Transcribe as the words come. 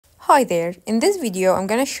Hi there, in this video I'm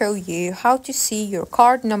going to show you how to see your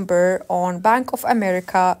card number on Bank of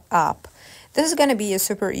America app. This is going to be a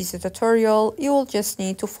super easy tutorial. You will just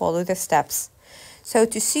need to follow the steps. So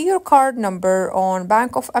to see your card number on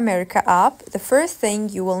Bank of America app, the first thing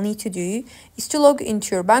you will need to do is to log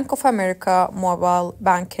into your Bank of America mobile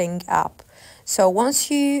banking app. So once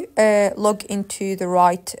you log into the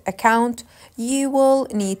right account, you will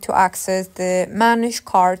need to access the Manage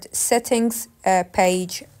Card Settings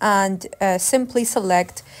page and simply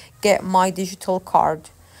select Get My Digital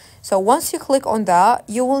Card. So once you click on that,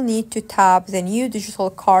 you will need to tap the new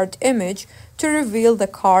digital card image to reveal the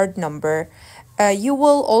card number. You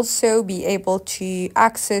will also be able to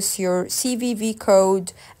access your CVV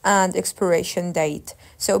code and expiration date.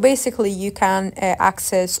 So basically you can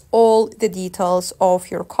access all the details of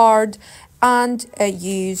your card and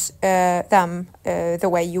use them the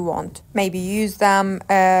way you want. Maybe use them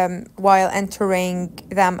while entering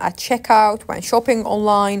them at checkout, when shopping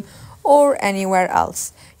online, or anywhere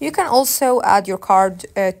else. You can also add your card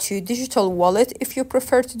to digital wallet if you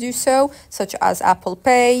prefer to do so, such as Apple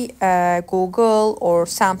Pay, Google or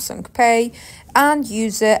Samsung Pay, and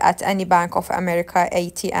use it at any Bank of America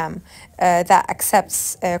ATM that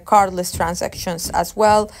accepts cardless transactions, as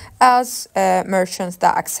well as merchants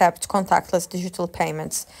that accept contactless digital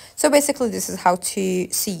payments. So basically this is how to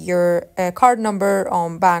see your card number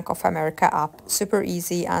on Bank of America app. Super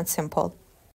easy and simple.